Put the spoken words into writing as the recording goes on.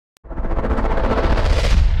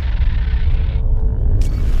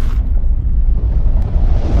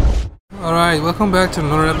Alright, welcome back to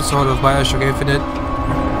another episode of Bioshock Infinite.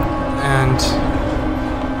 And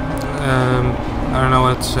I don't know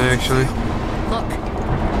what to say actually. Look,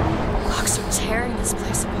 Locks are tearing this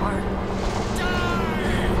place apart.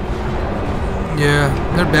 Yeah,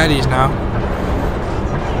 they're baddies now.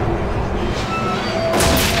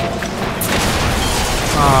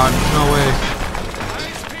 Oh, no way.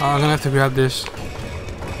 Oh, I'm gonna have to grab this.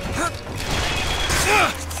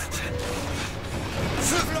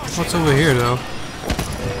 What's over here though?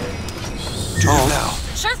 Oh, now.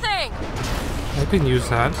 Sure thing. I can use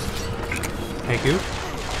that. Thank you.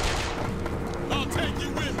 I'll take you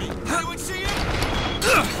with me. Anyone see it?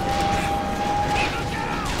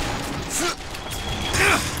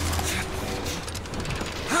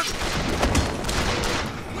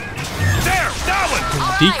 There, that one.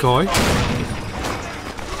 Decoy?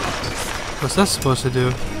 What's that supposed to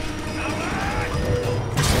do?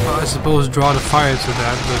 Well, I suppose draw the fire to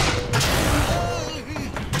that, but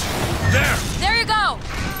There you go.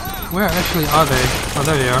 where actually are they? Oh,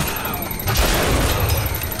 there they are.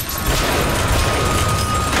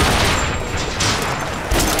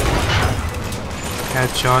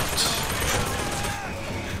 Headshot.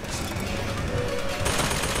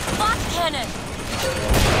 Lock cannon.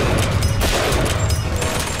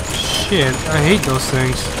 Shit, I hate those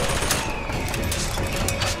things.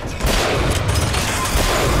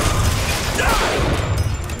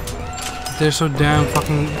 They're so damn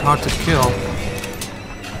fucking hard to kill.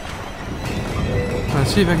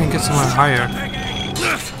 Let's see if I can get someone higher.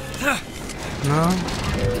 No?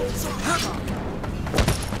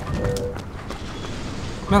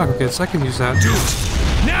 Medical kits, I can use that.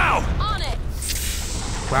 Now. On it.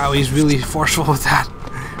 Wow, he's really forceful with that.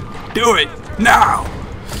 Do it! Now!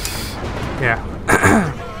 Yeah.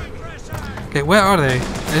 Okay, where are they?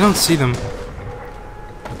 I don't see them.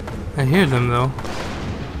 I hear them though.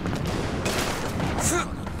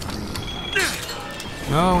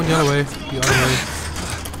 No, the other way. The other way.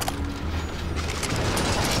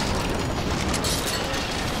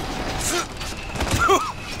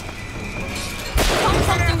 Come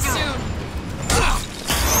something soon.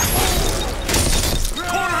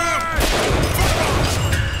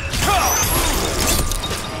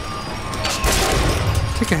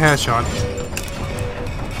 Take a headshot.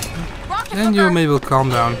 Rocket Then you hooker. maybe will calm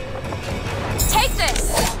down. Take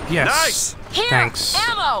this. Yes. Nice. Here. Thanks.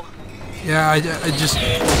 Ammo. Yeah, I just...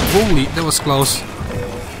 Holy, that was close.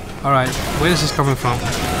 Alright, where is this coming from?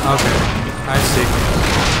 Okay, I see.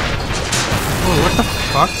 Oh, what the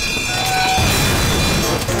fuck?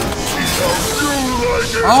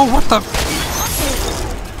 Oh, what the...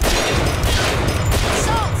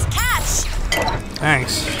 Salts. Catch.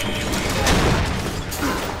 Thanks.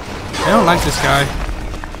 I don't like this guy.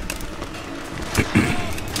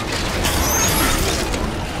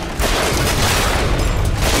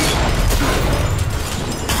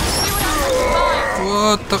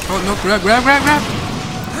 What the... Oh, no, grab!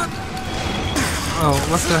 Oh,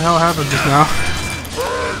 what the hell happened just now?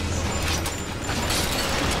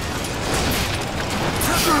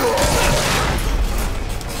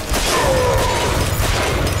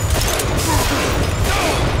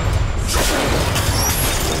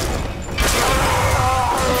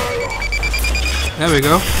 There we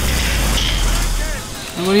go.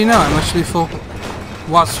 And what do you know? I'm actually full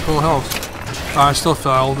watts, full health. Oh, I still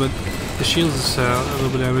fell, but the shield is a little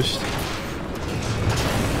bit damaged.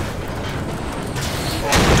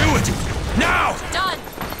 Do it. Now. Done.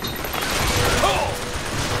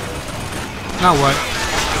 Now what?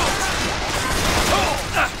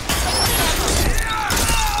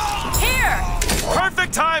 Here.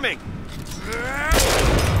 Perfect timing.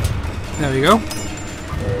 There we go.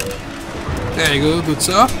 There you go, good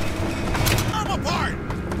stuff. I'm apart.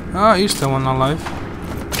 Ah, he's still one alive.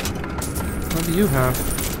 What do you have?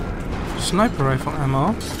 Sniper rifle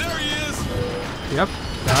ammo. There he is. Yep,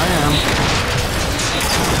 there I am.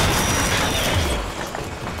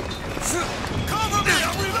 Cover me.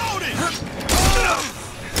 I'm reloading.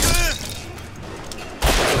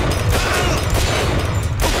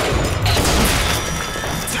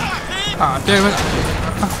 Ah, damn it.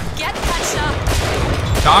 Get catch up.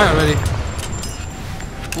 Die already.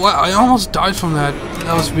 What? I almost died from that.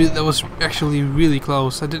 That was actually really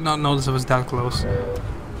close. I did not notice it was that close.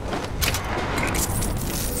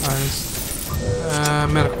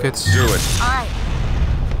 Medical kits. Do it. All right.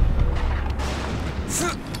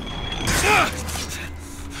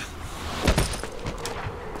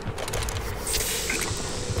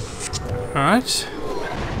 Alright.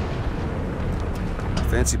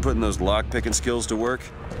 Fancy putting those lock-picking skills to work?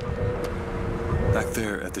 Back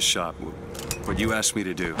there at the shop, what you asked me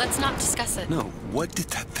to do. Let's not discuss it. No, what did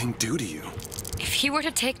that thing do to you? If he were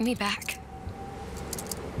to take me back,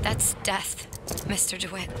 that's death, Mr.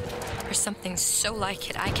 DeWitt. Or something so like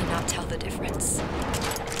it, I cannot tell the difference.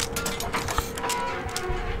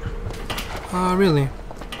 Really?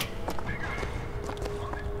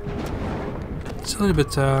 It's a little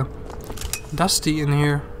bit dusty in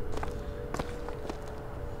here.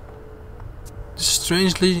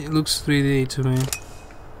 Strangely, it looks 3D to me.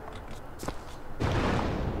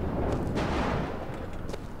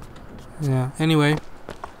 Yeah, anyway.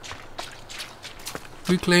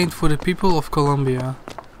 Reclaimed for the people of Colombia.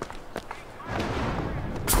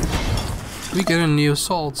 We get a new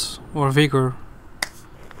assault, or vigor,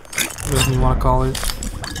 whatever you want to call it.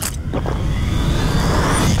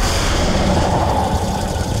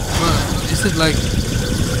 Well, is it like...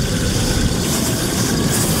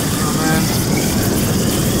 Oh man.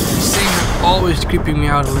 These things are always creeping me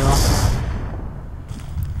out a little.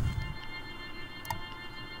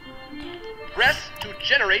 Press to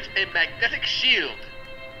generate a magnetic shield.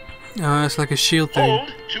 It's like a shield thing.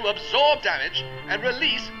 Hold to absorb damage and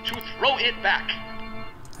release to throw it back.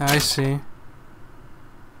 I see.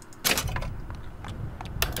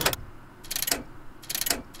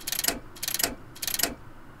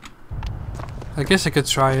 I guess I could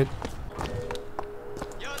try it.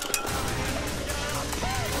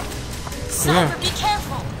 Sniper, be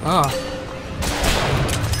careful! Oh.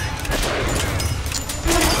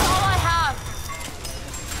 That's all I have!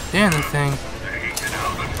 Damn the thing.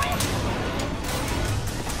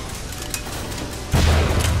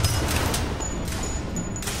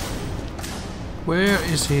 Where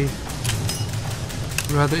is he?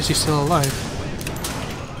 Rather, is he still alive?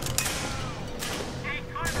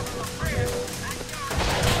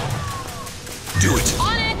 Do it!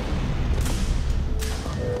 On it!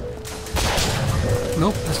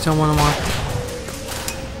 Nope, there's still one more.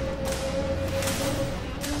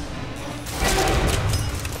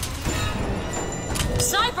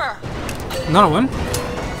 Sniper! Another one?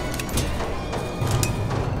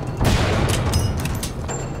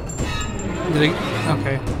 Did I?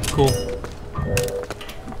 Okay, cool.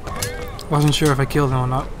 Wasn't sure if I killed him or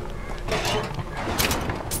not.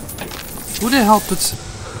 Who the hell puts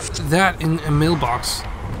that in a mailbox?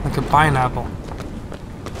 Like a pineapple.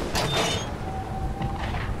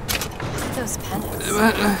 Those pennants.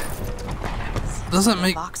 Doesn't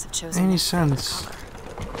make Box have chosen any sense.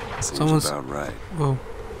 Seems Someone's- about right. Whoa.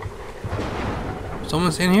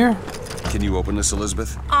 Someone's in here? Can you open this,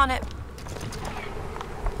 Elizabeth? On it.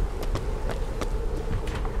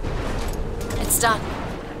 It's done.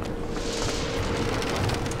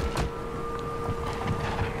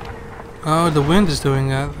 Oh, the wind is doing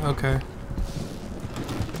that. Okay.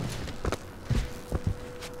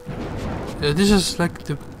 This is like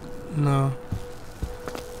the... No.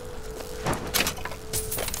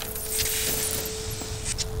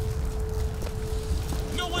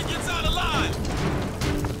 No one gets out alive!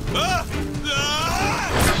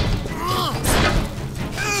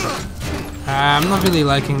 I'm not really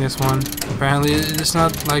liking this one. Apparently, it's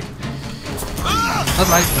not like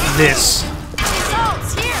this.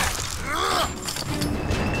 Results here!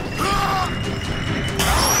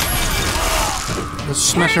 Let's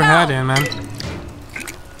smash her head in, man.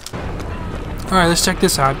 Alright, let's check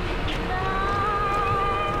this out.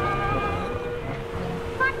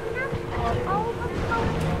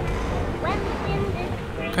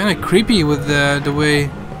 Kinda creepy with the way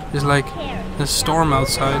there's like the storm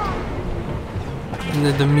outside. And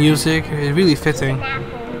the music, it's really fitting.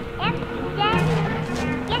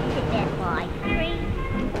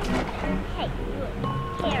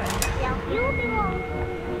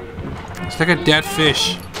 It's like a dead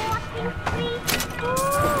fish.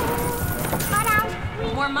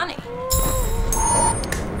 More money.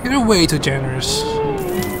 You're way too generous.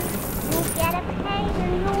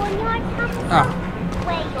 Ah,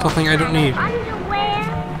 something I don't need.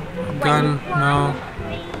 Gun, no.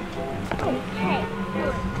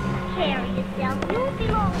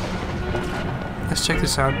 Let's check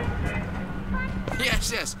this out.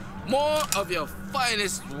 Yes, yes. More of your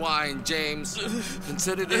finest wine, James.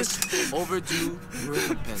 Consider this overdue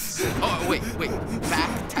recompense. Oh, wait.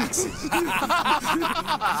 Back taxes.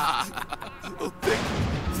 Oh,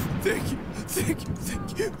 thank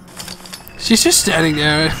you. She's just standing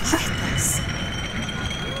there.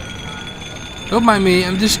 Don't mind me,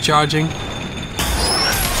 I'm just charging.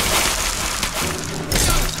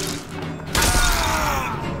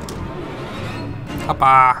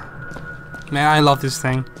 Papa. Man, I love this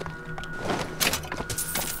thing.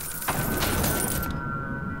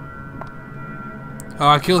 Oh,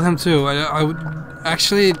 I killed him too. I would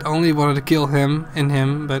actually only wanted to kill him and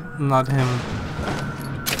him, but not him.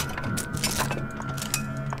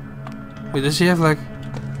 Wait, does he have like...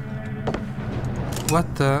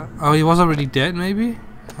 What the... Oh, he was already dead, maybe?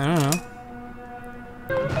 I don't know.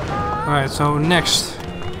 Alright, so next.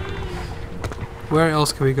 Where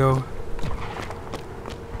else can we go?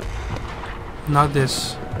 Not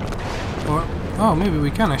this. Or... Oh, maybe we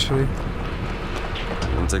can actually.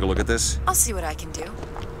 Want to take a look at this? I'll see what I can do.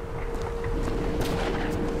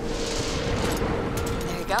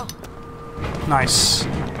 There you go. Nice.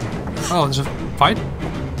 Oh, there's a fight?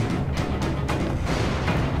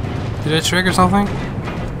 Did I trigger something?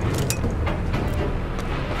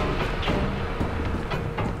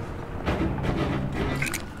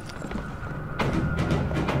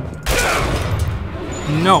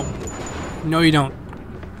 No. No, you don't.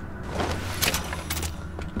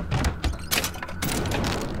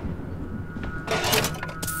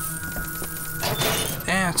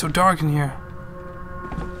 Damn, it's so dark in here.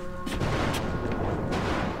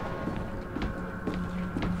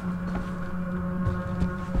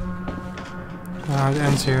 It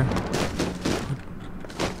ends here.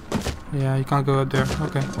 Yeah, you can't go up there.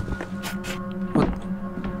 Okay. What?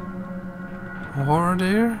 Horror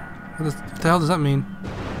there? What the hell does that mean?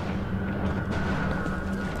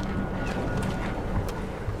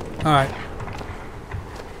 Alright.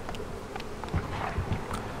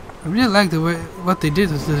 I really like the way what they did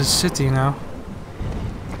with this city now.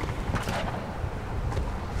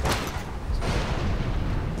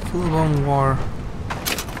 Full-blown war.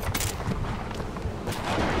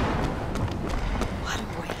 What a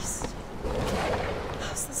waste.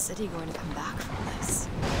 How's the city going to come back from this?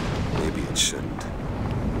 Maybe it shouldn't.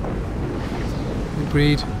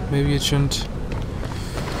 Agreed. Maybe it shouldn't.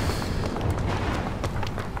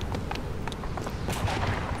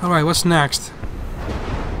 Alright, what's next?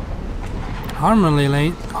 Harmony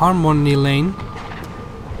Lane. Harmony Lane.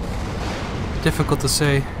 Difficult to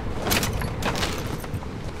say.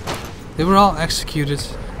 They were all executed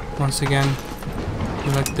once again.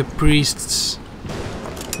 They're like the priests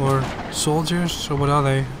or soldiers, or what are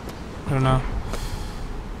they? I don't know.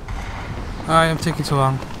 I am taking too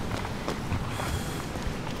long.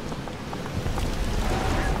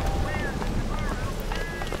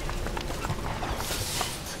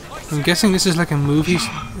 I'm guessing this is like a movie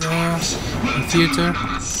theater.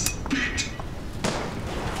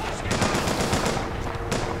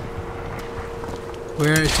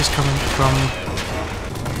 Where is this coming from?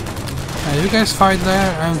 You guys fight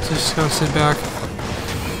there, I'm just gonna sit back.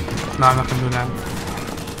 No, I'm not gonna do that.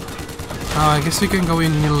 I guess we can go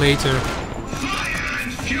in here later.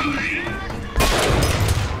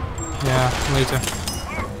 Yeah, later.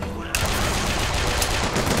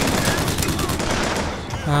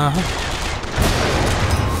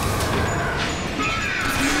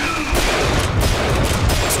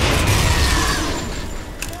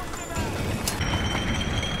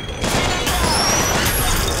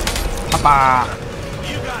 Papa.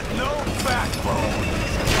 You got no backbone.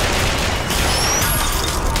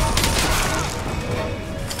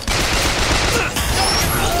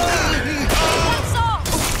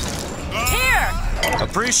 Here!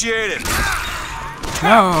 Appreciate it.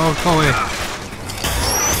 No, go away.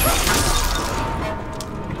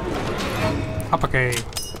 Okay.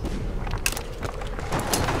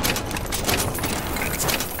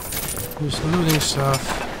 Just looting stuff.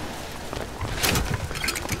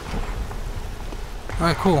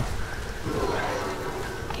 Alright, cool.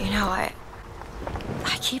 You know, I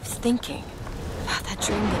keep thinking about that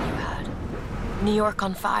dream that you had. New York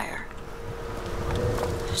on fire.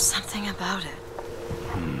 There's something about it.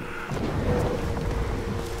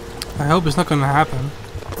 I hope it's not gonna happen.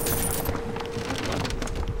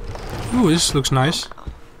 Ooh, this looks nice.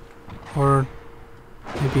 Or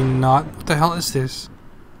maybe not. What the hell is this?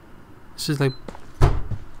 This is like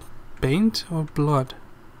paint or blood?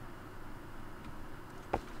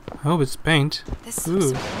 I hope it's paint. This Ooh.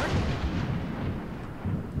 looks important.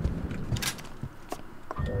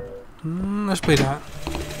 Let's play that.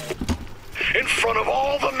 In front of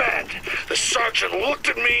all the men, the sergeant looked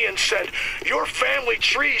at me and said, "Your family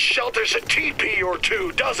tree shelters a teepee or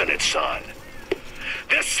two, doesn't it, son?"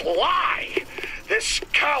 This lie, this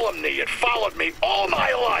calumny had followed me all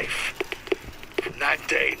my life. From that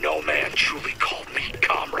day, no man truly called me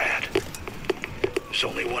comrade. It was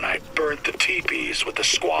only when I burnt the teepees with the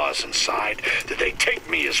squaws inside did they take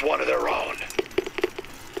me as one of their own.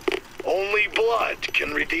 Only blood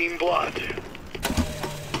can redeem blood.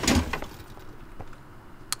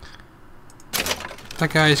 That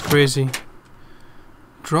guy is crazy.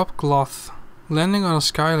 Drop cloth. Landing on a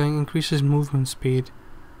skyline increases movement speed.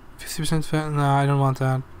 50% fat. Nah, I don't want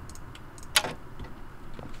that.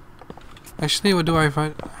 Actually, what do I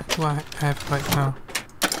have right now?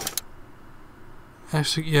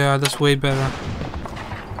 Actually, yeah, that's way better.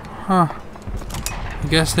 Huh. I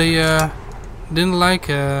guess they didn't like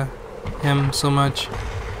him so much.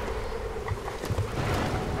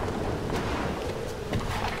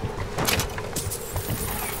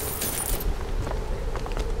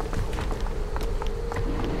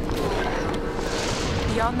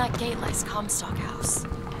 Beyond that gate lies Comstock House.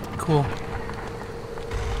 Cool.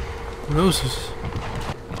 Roses.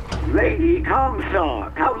 Lady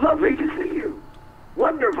Comstock, how lovely to see you.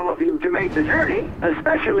 Wonderful of you to make the journey,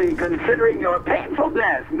 especially considering your painful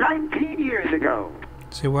death 19 years ago.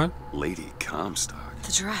 See what? Lady Comstock.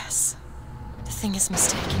 The dress. The thing is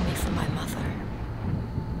mistaking me for my mother.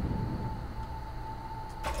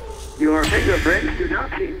 Your fingerprints do not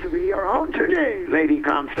seem to be your own today, Lady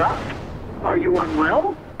Comstock. Are you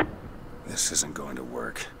unwell? This isn't going to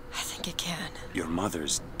work. I think it can. Your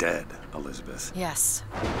mother's dead, Elizabeth. Yes.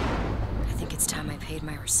 I think it's time I paid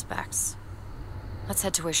my respects. Let's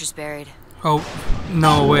head to where she's buried. Oh,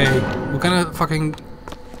 no way. We're gonna fucking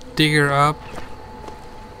dig her up.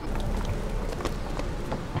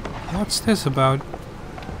 What's this about?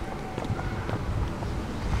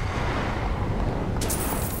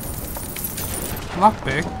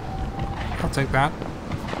 Lockpick? I'll take that.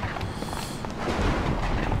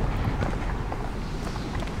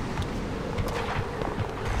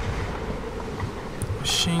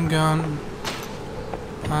 Machine gun.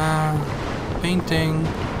 Painting.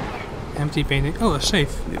 Empty painting. Oh, a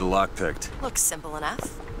safe. Need a lock picked. Looks simple enough.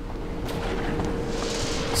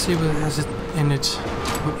 Let's see what has it in it.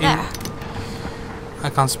 There. I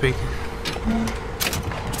can't speak.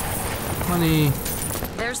 Money.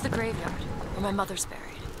 There's the graveyard, where my mother's buried.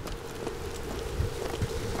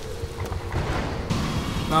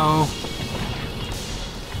 No.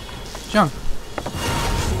 Jump.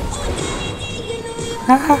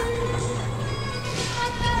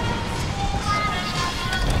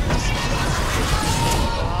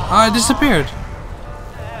 Oh, it disappeared.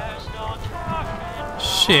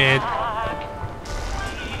 Shit.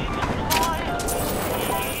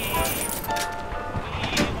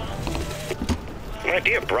 My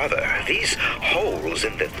dear brother, these holes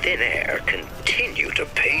in the thin air continue to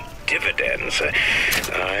pay dividends.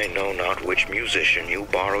 I know not which musician you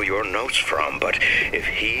borrow your notes from, but if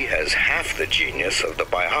he has half the genius of the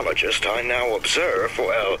biologist I now observe,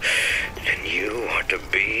 well, then you are to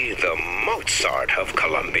be the Mozart of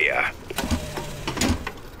Columbia.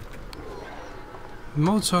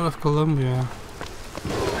 Mozart of Columbia.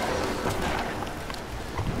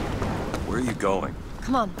 Where are you going?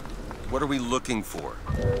 Come on. What are we looking for?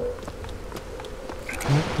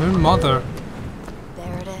 Her mother.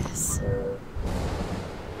 There it is.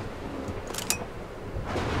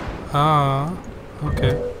 Ah,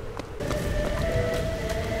 okay.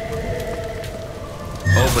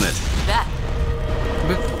 Open it. That.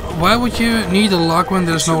 But why would you need a lock when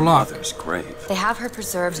there's no Your lock? mother's grave. They have her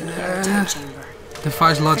preserved in the airtight chamber.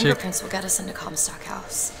 Defies logic. Fingerprints will get us into Comstock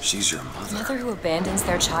House. She's your A mother. mother who abandons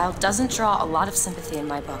their child doesn't draw a lot of sympathy in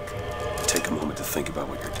my book. Take a moment to think about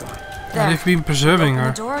what you're doing. There. They've been preserving Open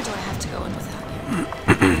her. the door, or do I have to go in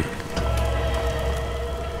without you?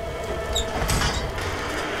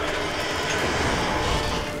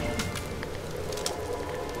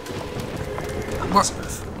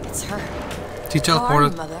 Elizabeth. It's her. She How are you,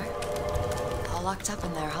 teleported. Mother? All locked up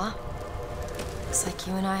in there, huh? Looks like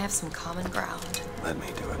you and I have some common ground. Let me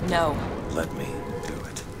do it. No. Let me do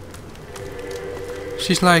it.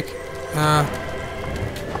 She's like,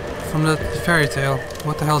 from the fairy tale.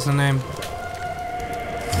 What the hell's the name?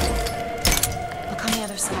 Look on the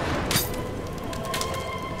other side.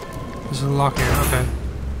 There's a lock here, okay.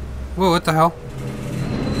 Whoa, what the hell?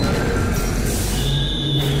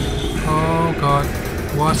 Oh god.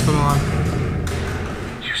 What's going on?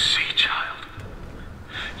 You see, child,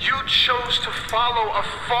 you chose to follow a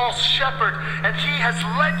false shepherd, and he has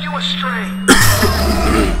led you astray.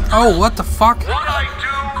 Oh, what the fuck? What I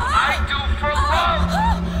do for love.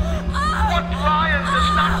 What lion does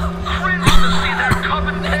not cringe to see their cub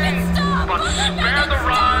in pain? But spare the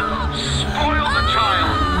rod, spoil the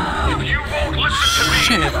child. If you won't listen to me,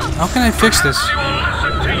 Shit, how can I fix this? you will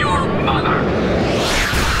listen to your mother.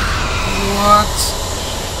 What?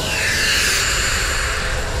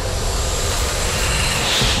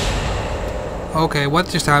 Okay, what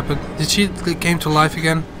just happened? Did she came to life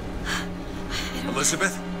again?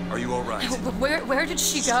 Elizabeth, are you all right? Where did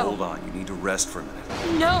she go? Hold on, you need to rest for a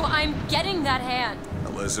minute. No, I'm getting that hand.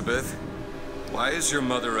 Elizabeth, why is your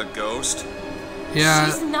mother a ghost? Yeah.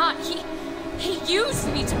 She's not. He used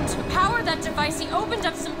me to power that device. He opened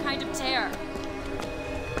up some kind of tear.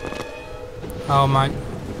 Oh my.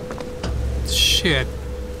 Shit.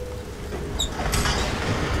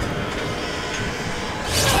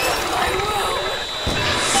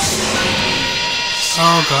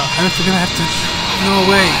 Oh god, I'm gonna have to... No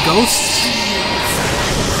way, ghosts?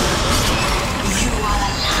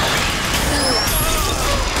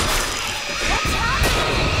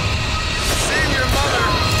 Senior mother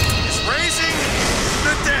is raising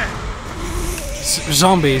the dead.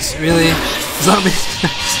 Zombies, really? Zombies?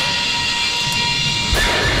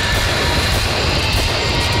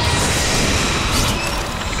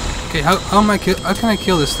 Okay, how can I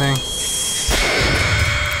kill this thing?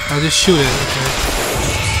 I'll just shoot it, okay.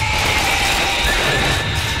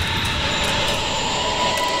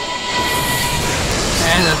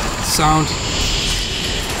 And that sound.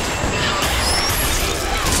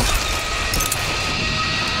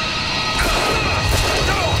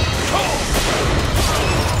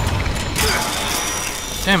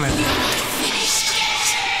 Damn it.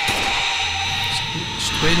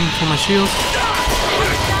 Just waiting for my shield.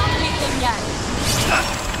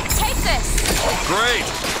 Take this! Great.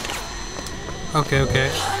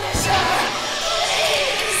 Okay.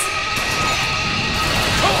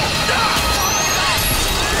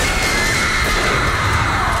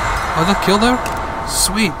 Oh, that killed her?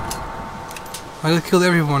 Sweet. I that killed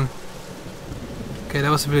everyone. Okay, that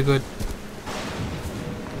was really good.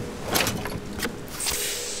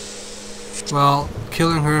 Well,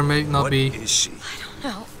 killing her may not be... What is she? I don't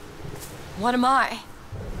know. What am I?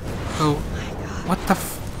 Oh, My God. what the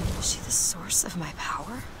f... Is she the source of my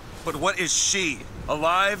power? But what is she?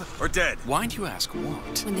 Alive or dead? Why do you ask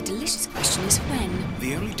what? When the delicious question is when.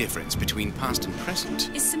 The only difference between past and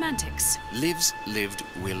present Is semantics. lives, lived,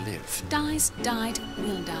 will live. Dies, died,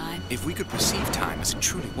 will die. If we could perceive time as it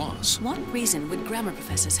truly was, What reason would grammar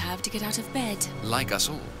professors have to get out of bed? like us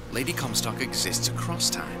all, Lady Comstock exists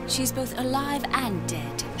across time. She's both alive and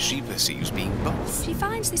dead. She perceives being both. She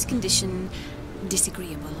finds this condition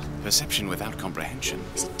disagreeable. Perception without comprehension.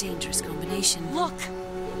 It's a dangerous combination. Look!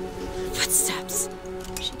 Footsteps.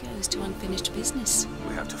 She goes to unfinished business.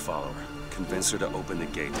 We have to follow her. Convince her to open the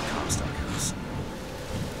gate to Comstock House.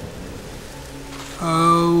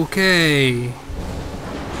 Okay.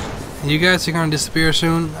 You guys are gonna disappear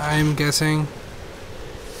soon, I'm guessing.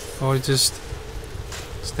 Or just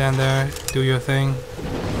stand there, do your thing.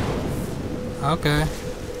 Okay.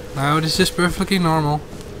 Now this is perfectly normal.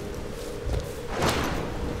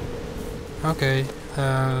 Okay.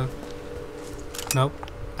 Nope.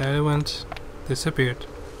 There it went. Disappeared.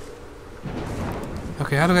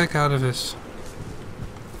 Okay, how do I get out of this?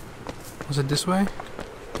 Was it this way?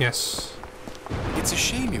 Yes. It's a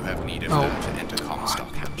shame you have need of Oh. her to enter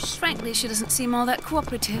Comstock House. Frankly, she doesn't seem all that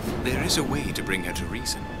cooperative. There is a way to bring her to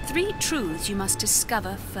reason. 3 truths you must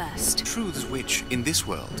discover first. Truths which, in this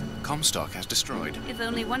world, Comstock has destroyed. If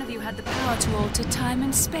only one of you had the power to alter time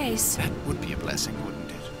and space. That would be a blessing, wouldn't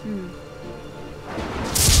it?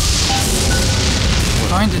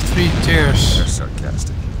 Find the 3 chairs. They're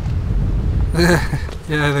sarcastic.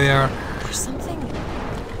 Yeah, they are. There's something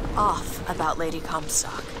off about Lady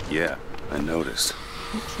Comstock. Yeah, I noticed.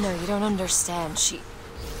 No, you don't understand. She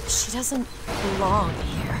doesn't belong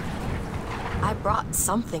here. I brought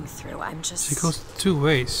something through. I'm just... She goes 2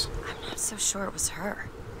 ways. I'm not so sure it was her.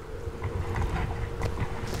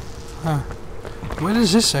 Huh. Where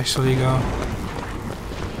does this actually go?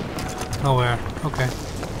 Nowhere. Okay.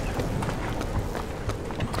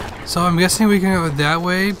 So I'm guessing we can go that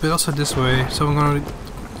way, but also this way. So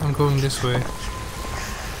I'm going this way.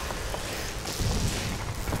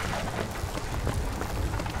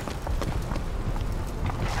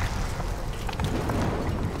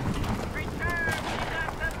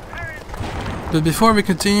 But before we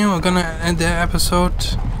continue, I'm gonna end the episode.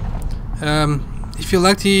 If you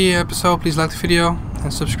liked the episode, please like the video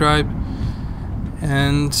and subscribe.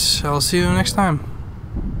 And I'll see you next time.